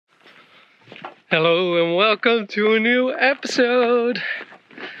Hello and welcome to a new episode.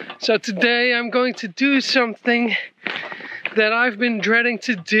 So today I'm going to do something that I've been dreading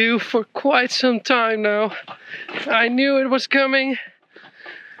to do for quite some time now. I knew it was coming,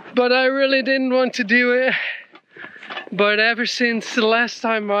 but I really didn't want to do it. But ever since the last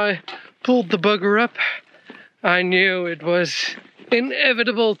time I pulled the bugger up, I knew it was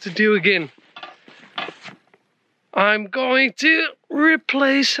inevitable to do again. I'm going to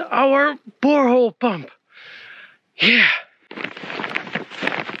replace our borehole pump. Yeah.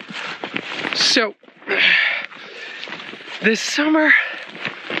 So, this summer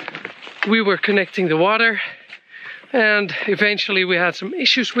we were connecting the water and eventually we had some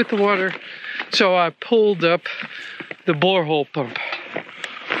issues with the water. So I pulled up the borehole pump.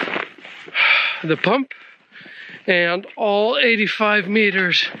 The pump and all 85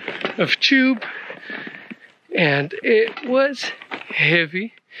 meters of tube. And it was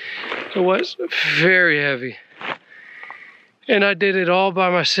heavy. It was very heavy. And I did it all by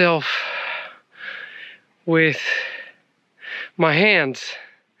myself with my hands.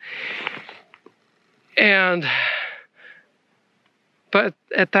 But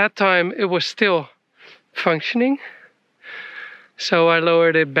at that time it was still functioning. So I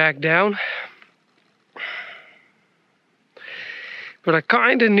lowered it back down. But I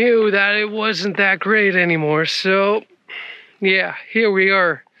kind of knew that it wasn't that great anymore. So, yeah, here we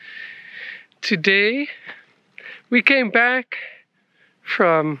are. Today, we came back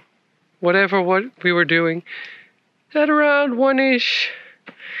from what we were doing at around 1-ish.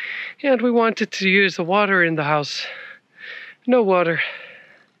 And we wanted to use the water in the house. No water.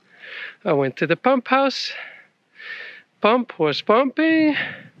 I went to the pump house. Pump was pumping,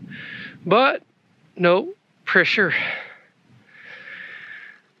 but no pressure.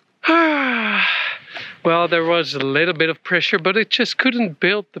 Well, there was a little bit of pressure, but it just couldn't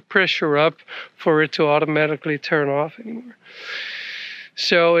build the pressure up for it to automatically turn off anymore.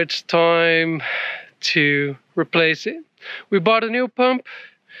 So it's time to replace it. We bought a new pump.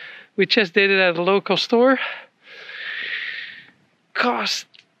 We just did it at a local store. Cost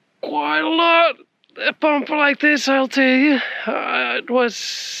quite a lot. A pump like this, I'll tell you. It was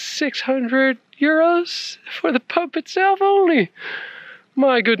 600 euros for the pump itself only.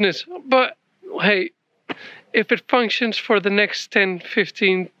 My goodness. But hey, if it functions for the next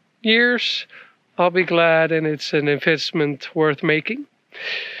 10-15 years, I'll be glad, and it's an investment worth making.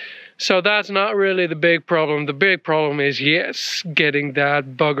 So that's not really the big problem. The big problem is, yes, getting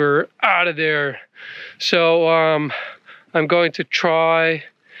that bugger out of there. So I'm going to try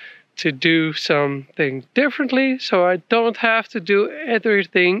to do something differently so I don't have to do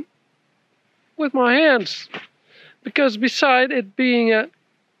everything with my hands. Because beside it being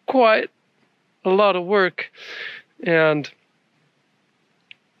quite a lot of work and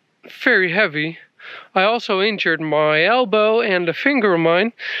very heavy, I also injured my elbow and a finger of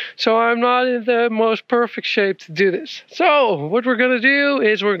mine, so I'm not in the most perfect shape to do this. So what we're gonna do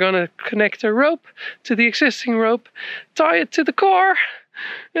is we're gonna connect a rope to the existing rope, tie it to the car,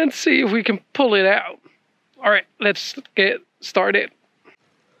 and see if we can pull it out. All right, let's get started.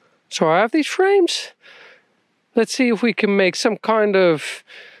 So I have these frames. Let's see if we can make some kind of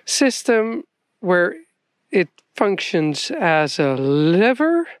system where it functions as a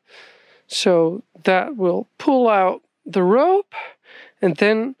lever. So that will pull out the rope and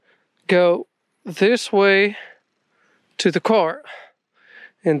then go this way to the car.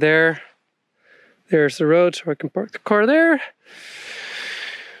 And there's the road, so I can park the car there.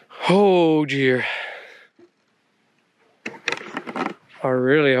 Oh dear. I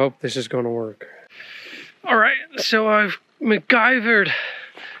really hope this is going to work. Alright, so I've MacGyvered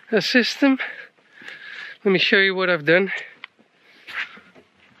a system. Let me show you what I've done.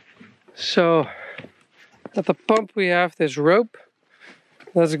 So, at the pump we have this rope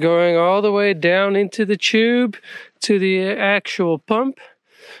that's going all the way down into the tube to the actual pump.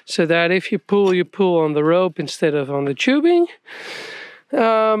 So that if you pull on the rope instead of on the tubing.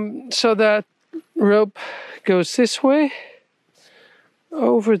 So that rope goes this way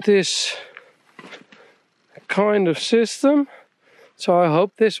over this kind of system. So I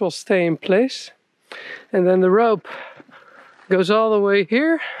hope this will stay in place. And then the rope goes all the way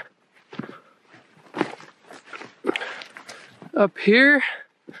here, up here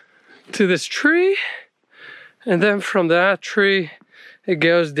to this tree, and then from that tree it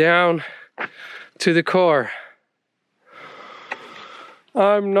goes down to the car.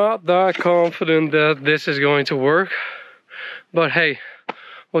 I'm not that confident that this is going to work, but hey,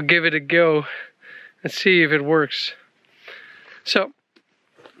 we'll give it a go and see if it works. So,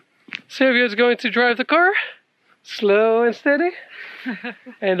 Sylvia's going to drive the car, slow and steady.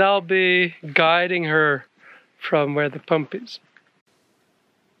 and I'll be guiding her from where the pump is.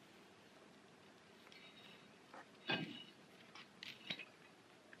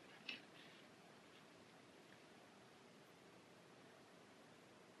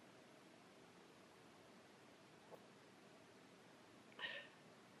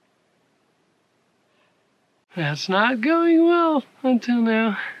 That's not going well until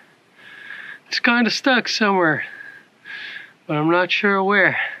now. It's kind of stuck somewhere, but I'm not sure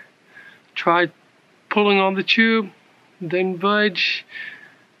where. Tried pulling on the tube, didn't budge.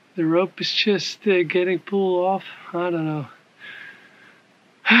 The rope is just getting pulled off. I don't know.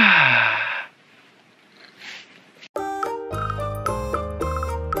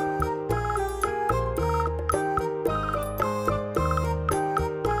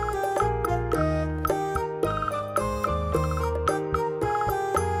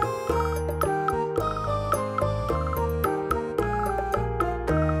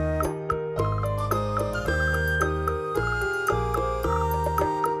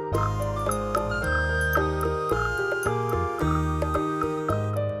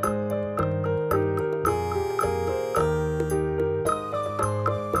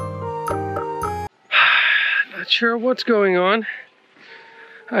 Not sure what's going on.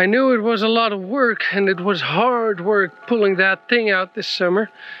 I knew it was a lot of work and it was hard work pulling that thing out this summer,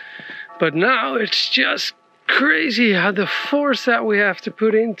 but now it's just crazy how the force that we have to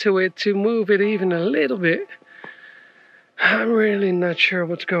put into it to move it even a little bit. I'm really not sure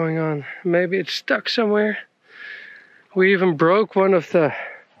what's going on. Maybe it's stuck somewhere. We even broke one of the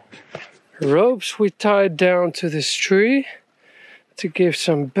ropes we tied down to this tree to give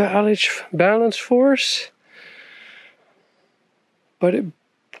some balance force. But it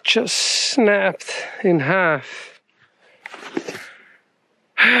just snapped in half.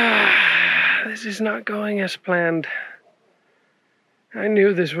 This is not going as planned. I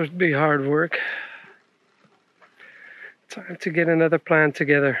knew this would be hard work. Time to get another plan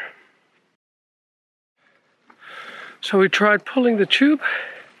together. So we tried pulling the tube,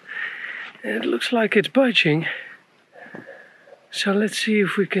 and it looks like it's budging. So let's see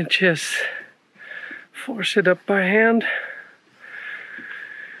if we can just force it up by hand.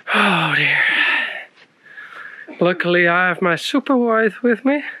 Oh dear. Luckily I have my super wide with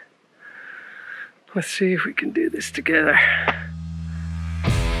me. Let's see if we can do this together.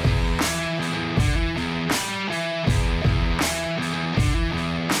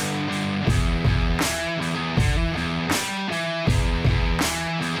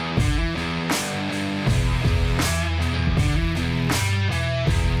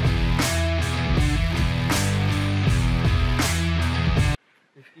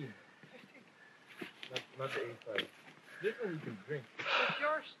 Not the A5. This one you can drink. Is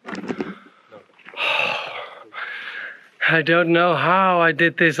yours? No. I don't know how I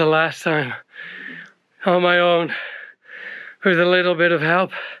did this the last time on my own with a little bit of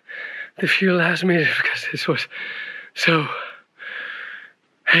help the few last meters, because this was so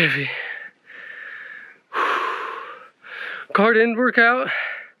heavy. Car didn't work out.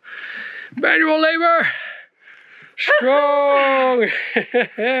 Manual labor. Strong.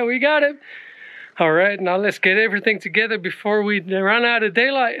 We got it. All right, now let's get everything together before we run out of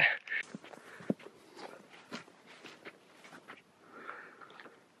daylight.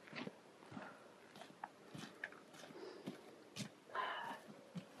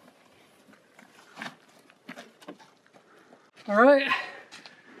 All right,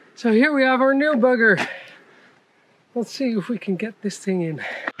 so here we have our new bugger. Let's see if we can get this thing in.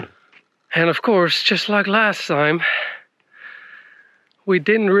 And of course, just like last time, we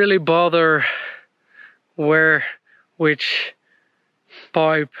didn't really bother which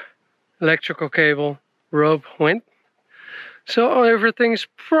pipe, electrical cable, rope went. So everything's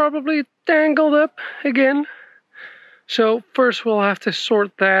probably tangled up again. So first we'll have to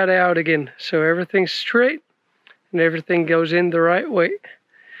sort that out again, so everything's straight and everything goes in the right way.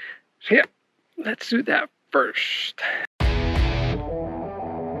 So yeah, let's do that first.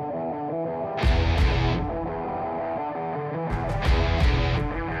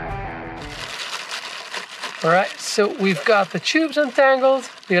 All right, so we've got the tubes untangled,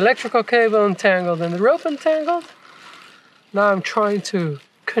 the electrical cable untangled, and the rope untangled. Now I'm trying to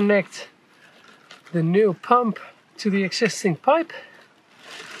connect the new pump to the existing pipe.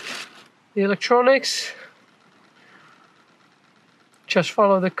 The electronics, just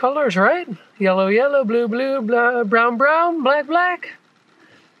follow the colors, right? Yellow, yellow, blue, blue, brown, brown, black, black.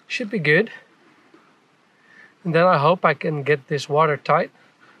 Should be good. And then I hope I can get this watertight.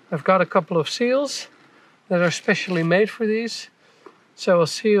 I've got a couple of seals that are specially made for these. So a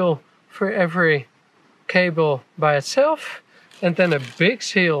seal for every cable by itself, and then a big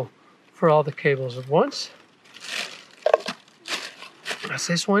seal for all the cables at once. That's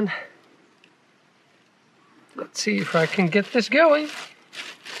this one. Let's see if I can get this going.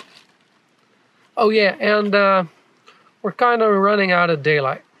 Oh yeah, and we're kind of running out of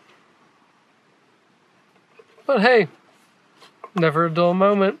daylight. But hey, never a dull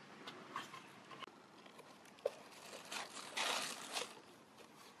moment.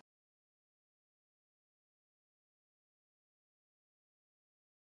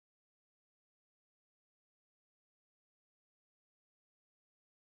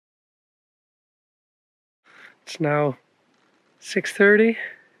 It's now 6:30.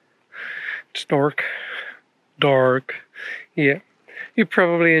 It's dark. Dark. Yeah. You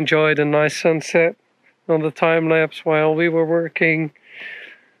probably enjoyed a nice sunset on the time lapse while we were working.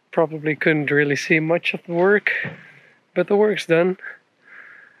 Probably couldn't really see much of the work, but the work's done.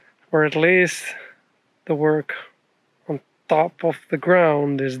 Or at least the work on top of the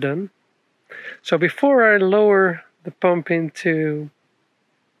ground is done. So before I lower the pump into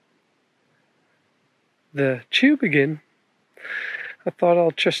the tube again, I thought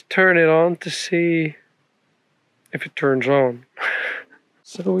I'll just turn it on to see if it turns on.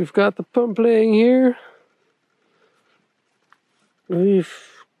 So we've got the pump laying here.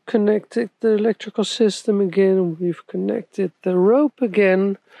 We've connected the electrical system again. We've connected the rope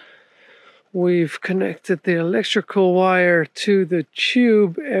again. We've connected the electrical wire to the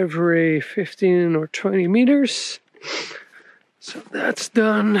tube every 15 or 20 meters. So that's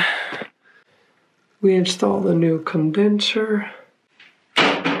done. We installed a new condenser.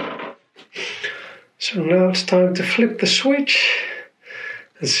 So now it's time to flip the switch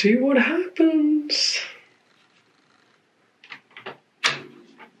and see what happens.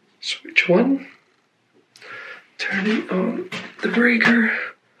 Switch 1. Turning on the breaker.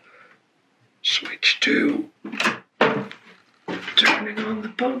 Switch 2. Turning on the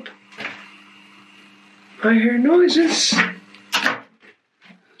pump. I hear noises.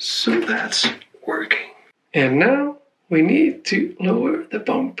 So that's working. And now we need to lower the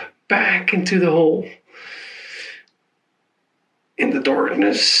pump back into the hole. In the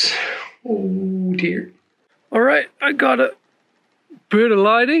darkness. Oh dear. Alright, I got a bit of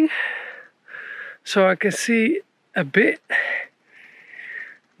lighting so I can see a bit.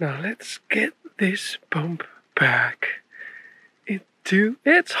 Now let's get this pump back into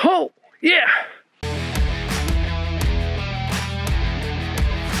its hole. Yeah!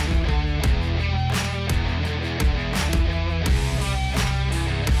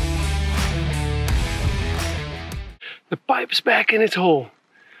 The pipe's back in its hole.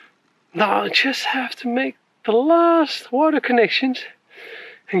 Now I just have to make the last water connections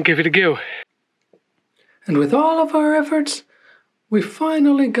and give it a go. And with all of our efforts, we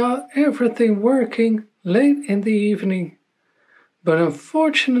finally got everything working late in the evening. But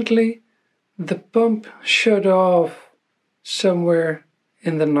unfortunately, the pump shut off somewhere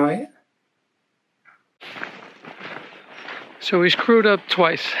in the night. So we screwed up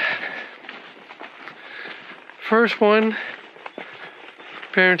twice. First one,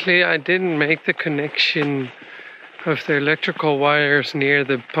 apparently I didn't make the connection of the electrical wires near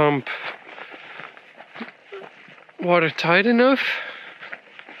the pump watertight enough.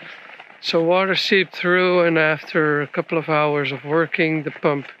 So water seeped through, and after a couple of hours of working, the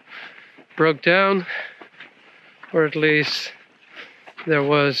pump broke down, or at least there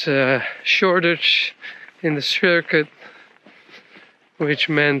was a shortage in the circuit, which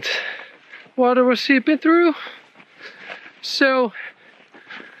meant water was seeping through. So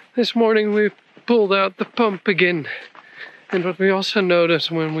this morning we pulled out the pump again, and what we also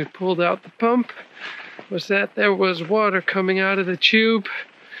noticed when we pulled out the pump was that there was water coming out of the tube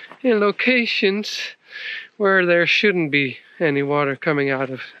in locations where there shouldn't be any water coming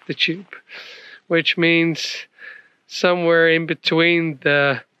out of the tube, which means somewhere in between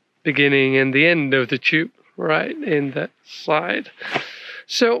the beginning and the end of the tube, right in that side.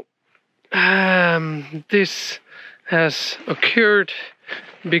 So this has occurred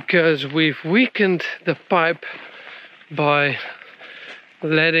because we've weakened the pipe by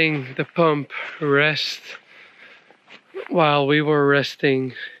letting the pump rest while we were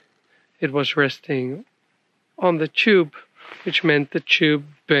resting. It was resting on the tube, which meant the tube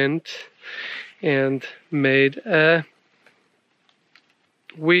bent and made a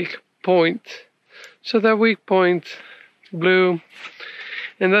weak point. So that weak point blew.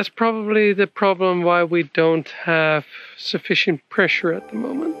 And that's probably the problem why we don't have sufficient pressure at the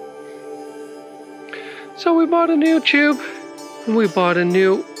moment. So we bought a new tube, and we bought a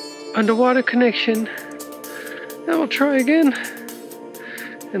new underwater connection. And we'll try again,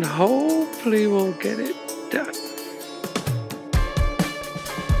 and hopefully we'll get it done.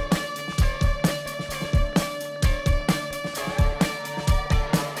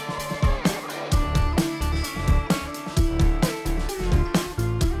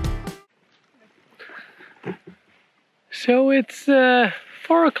 So it's 4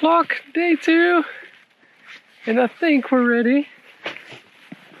 o'clock, day 2, and I think we're ready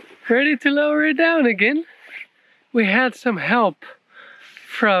to lower it down again. We had some help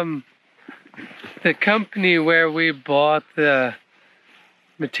from the company where we bought the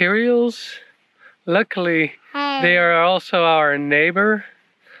materials. Luckily, they are also our neighbor,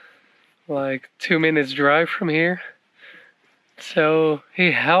 like 2 minutes drive from here. So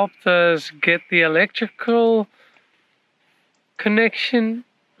he helped us get the electrical connection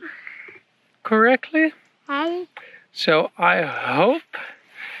correctly. So I hope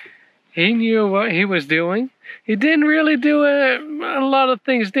he knew what he was doing. He didn't really do a lot of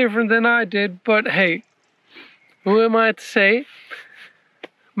things different than I did, but hey, who am I to say?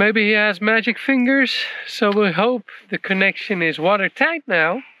 Maybe he has magic fingers, so we hope the connection is watertight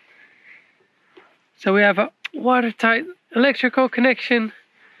now. So we have a watertight electrical connection.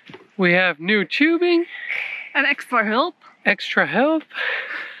 We have new tubing. And extra help. Extra help.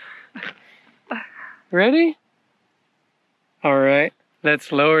 Ready? Alright,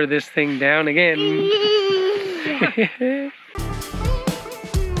 let's lower this thing down again.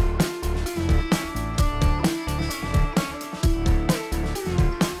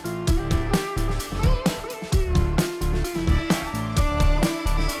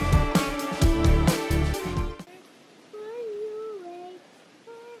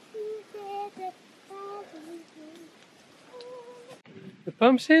 The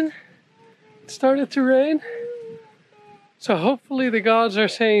pump's in. It started to rain. So hopefully the gods are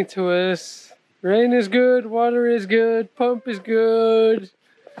saying to us, rain is good, water is good, pump is good.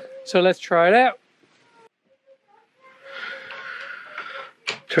 So let's try it out.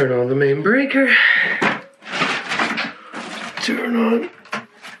 Turn on the main breaker. Turn on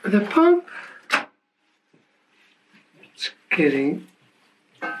the pump. It's getting,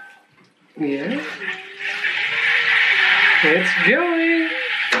 yeah. It's going.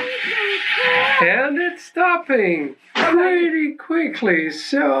 And it's stopping pretty quickly,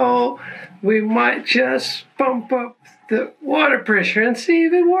 so we might just pump up the water pressure and see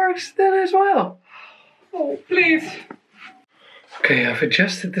if it works then as well. Oh, please. Okay, I've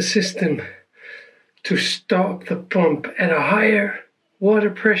adjusted the system to stop the pump at a higher water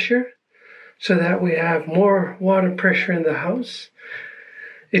pressure so that we have more water pressure in the house.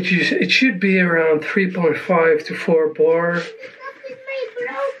 It should be around 3.5 to 4 bar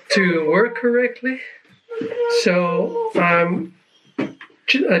to work correctly. So I'm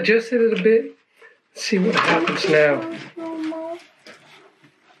adjusted it a bit. Let's see what happens now.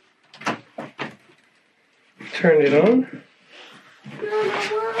 Turn it on.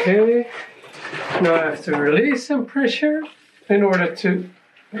 Okay. Now I have to release some pressure in order to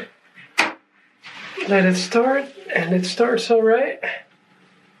let it start, and it starts all right.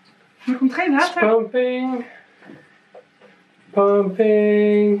 It's pumping.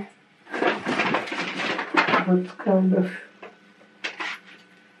 Pumping. What kind of...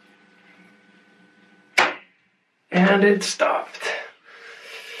 And it stopped.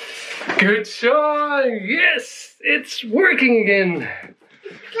 Good song! Yes! It's working again!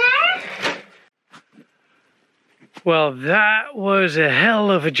 Well, that was a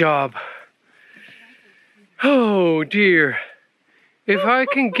hell of a job. Oh dear. If I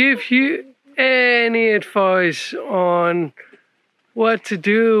can give you any advice on what to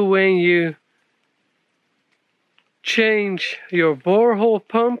do when you change your borehole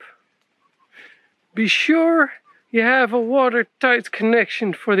pump, be sure you have a watertight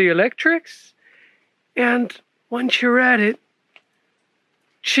connection for the electrics, and once you're at it,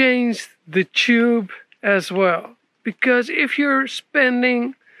 change the tube as well. Because if you're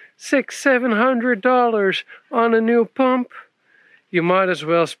spending $600-700 on a new pump, you might as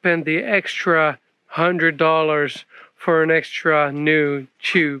well spend the extra $100 for an extra new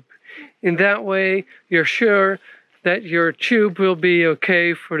tube. In that way, you're sure that your tube will be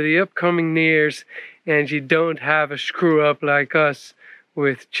okay for the upcoming years, and you don't have a screw up like us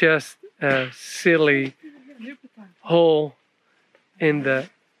with just a silly hole in the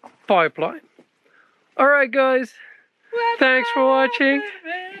pipeline. Alright guys, thanks for watching.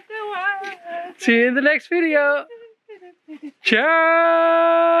 See you in the next video. Ciao!